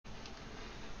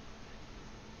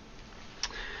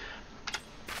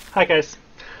Hi guys.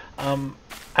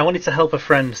 I wanted to help a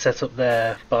friend set up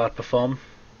their Bard Perform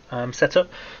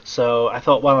setup, so I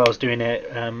thought while I was doing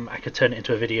it, I could turn it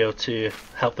into a video to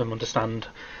help them understand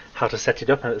how to set it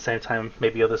up, and at the same time,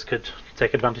 maybe others could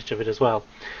take advantage of it as well.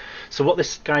 So what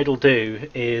this guide will do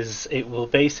is it will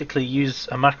basically use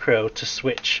a macro to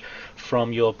switch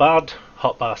from your Bard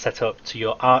hotbar setup to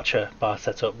your Archer bar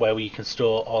setup, where you can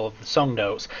store all of the song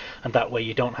notes, and that way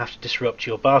you don't have to disrupt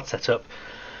your Bard setup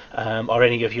or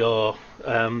any of your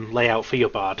layout for your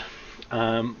Bard.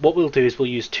 What we'll do is we'll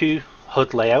use two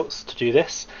HUD layouts to do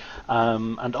this,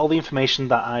 and all the information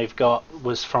that I've got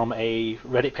was from a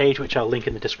Reddit page which I'll link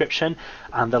in the description,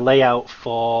 and the layout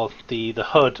for the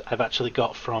HUD I've actually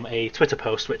got from a Twitter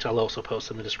post which I'll also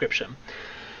post in the description.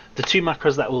 The two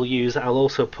macros that we'll use I'll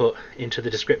also put into the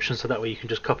description, so that way you can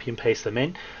just copy and paste them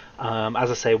in. As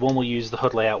I say, one will use the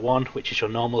HUD layout 1, which is your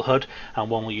normal HUD, and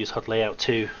one will use HUD layout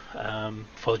 2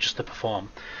 for just the Perform.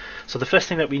 So the first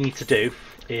thing that we need to do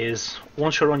is,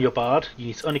 once you're on your Bard, you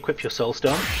need to unequip your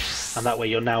Soulstone, and that way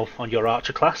you're now on your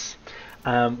Archer class.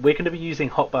 We're going to be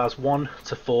using hotbars 1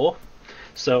 to 4,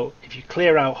 so if you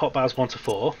clear out hotbars 1 to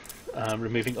 4,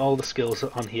 removing all the skills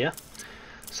on here,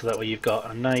 so that way you've got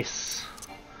a nice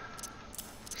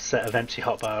set of empty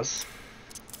hotbars,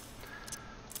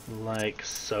 like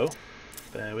so.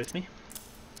 Bear with me.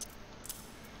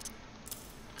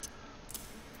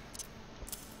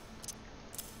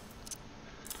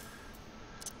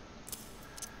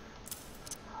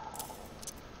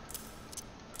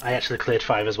 I actually cleared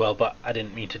 5 as well, but I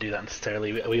didn't mean to do that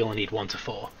necessarily. We only need 1 to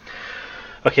 4.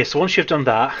 Okay, so once you've done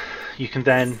that, you can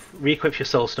then re-equip your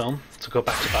Soulstone to go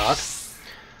back to Bard.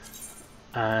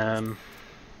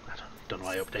 I don't know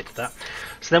why I updated that.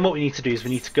 So then what we need to do is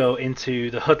we need to go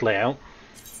into the HUD layout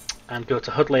and go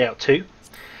to HUD layout 2.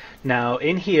 Now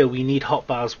in here we need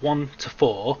hotbars 1 to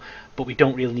 4, but we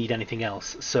don't really need anything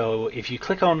else. So if you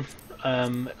click on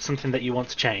something that you want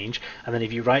to change, and then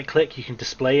if you right click, you can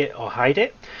display it or hide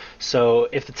it. So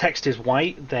if the text is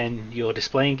white, then you're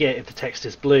displaying it. If the text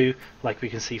is blue, like we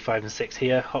can see 5 and 6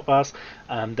 here, hotbars,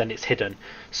 then it's hidden.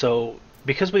 So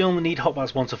because we only need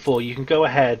hotbars 1 to 4, you can go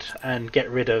ahead and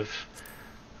get rid of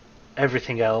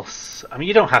everything else. I mean,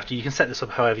 you don't have to, you can set this up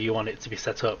however you want it to be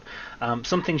set up.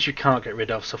 Some things you can't get rid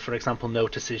of, so for example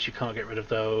notices, you can't get rid of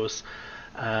those.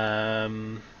 I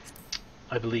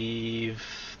believe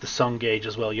the song gauge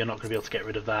as well, you're not going to be able to get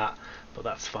rid of that, but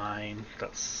that's fine,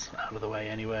 that's out of the way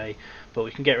anyway. But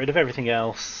we can get rid of everything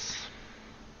else,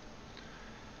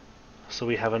 so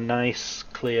we have a nice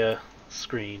clear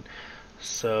screen.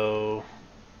 So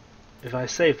if I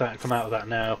save that and come out of that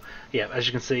now, yeah, as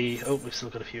you can see, oh, we've still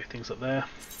got a few things up there.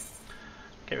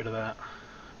 Get rid of that,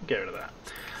 get rid of that.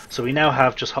 So we now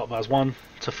have just hotbars 1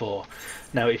 to 4.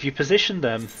 Now if you position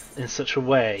them in such a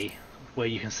way where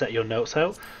you can set your notes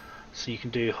out, so you can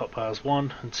do hotbars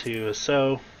 1 and 2 as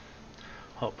so,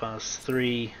 hotbars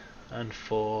 3 and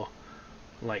 4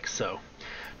 like so.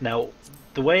 Now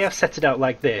the way I've set it out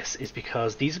like this is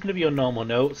because these are going to be your normal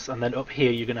notes, and then up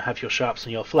here you're going to have your sharps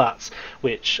and your flats,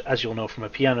 which, as you'll know from a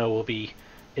piano, will be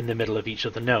in the middle of each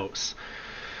of the notes.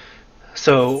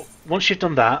 So once you've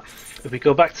done that, if we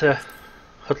go back to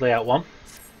HUD layout 1,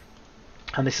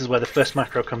 and this is where the first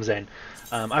macro comes in.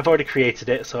 I've already created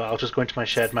it, so I'll just go into my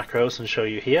shared macros and show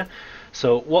you here.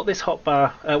 So what this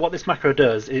what this macro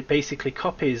does, it basically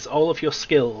copies all of your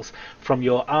skills from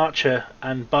your Archer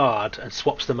and Bard and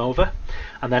swaps them over,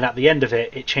 and then at the end of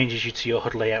it, it changes you to your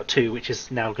HUD layout 2, which is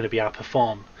now going to be our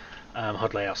Perform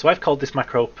HUD layout. So I've called this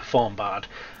macro Perform Bard,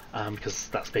 because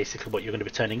that's basically what you're going to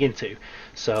be turning into.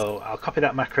 So I'll copy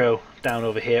that macro down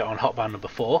over here on hotbar number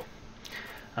 4,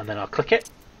 and then I'll click it,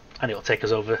 and it will take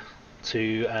us over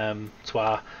to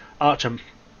our Archer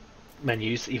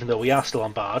menus, even though we are still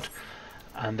on Bard.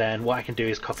 And then what I can do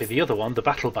is copy the other one, the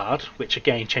Battle Bard, which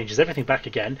again changes everything back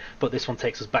again, but this one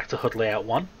takes us back to HUD layout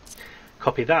 1.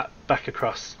 Copy that back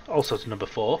across also to number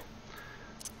 4,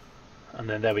 and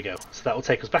then there we go. So that will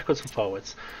take us backwards and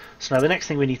forwards. So now the next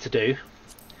thing we need to do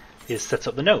is set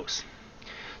up the notes.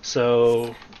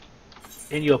 So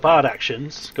in your Bard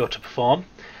actions, go to Perform,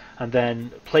 and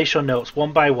then place your notes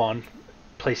one by one,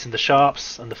 placing the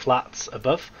sharps and the flats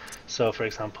above. So for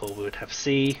example, we would have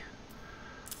C,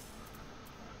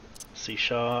 C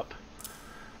sharp,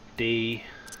 D,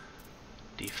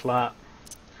 D flat,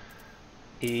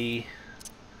 E,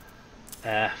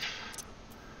 F,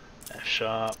 F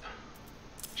sharp,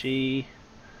 G,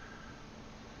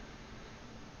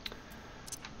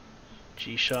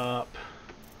 G sharp,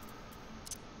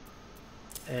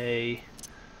 A,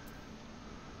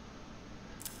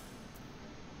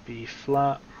 B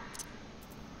flat,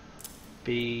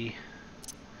 B.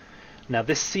 Now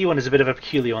this C one is a bit of a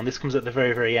peculiar one. This comes at the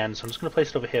very, very end, so I'm just going to place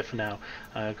it over here for now,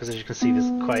 because as you can see,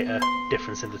 there's quite a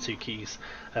difference in the two keys,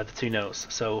 the two notes.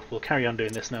 So we'll carry on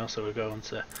doing this now. So we'll go on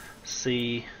to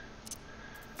C,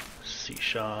 C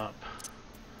sharp,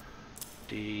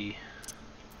 D,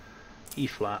 E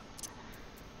flat,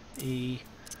 E,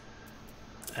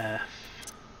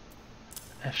 F,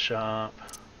 F sharp,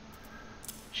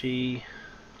 G,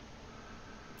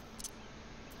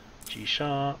 G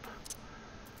sharp,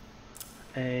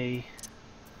 A,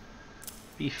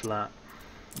 B flat,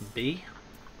 B,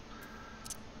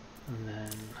 and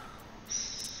then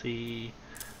C,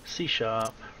 C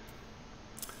sharp,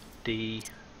 D,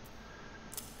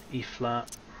 E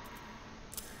flat,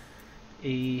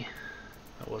 E,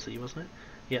 that was E, wasn't it?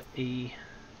 Yep, E,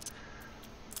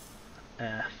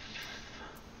 F,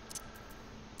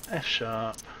 F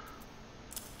sharp,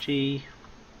 G,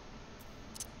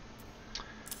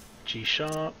 G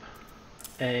sharp,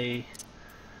 A,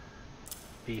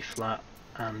 B flat,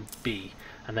 and B,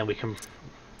 and then we can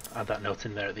add that note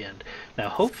in there at the end. Now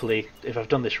hopefully, if I've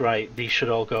done this right, these should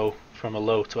all go from a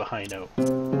low to a high note.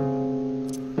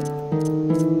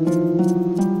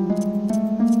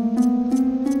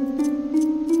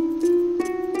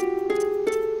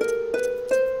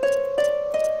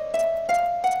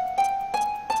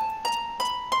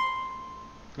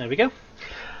 There we go.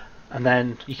 And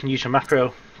then you can use your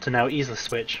macro to now easily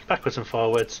switch backwards and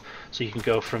forwards, so you can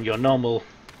go from your normal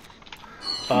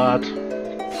bard,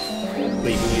 where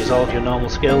you can use all of your normal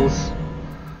skills,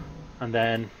 and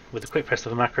then with a quick press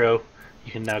of a macro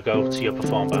you can now go to your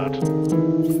perform bard.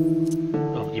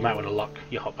 Oh, you might want to lock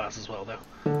your hotbars as well though.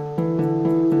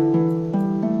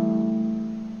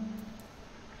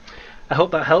 I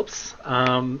hope that helps.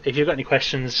 If you've got any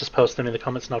questions, just post them in the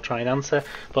comments and I'll try and answer.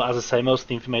 But as I say, most of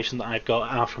the information that I've got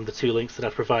are from the two links that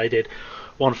I've provided,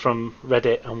 one from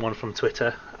Reddit and one from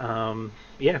Twitter.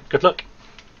 Yeah, good luck.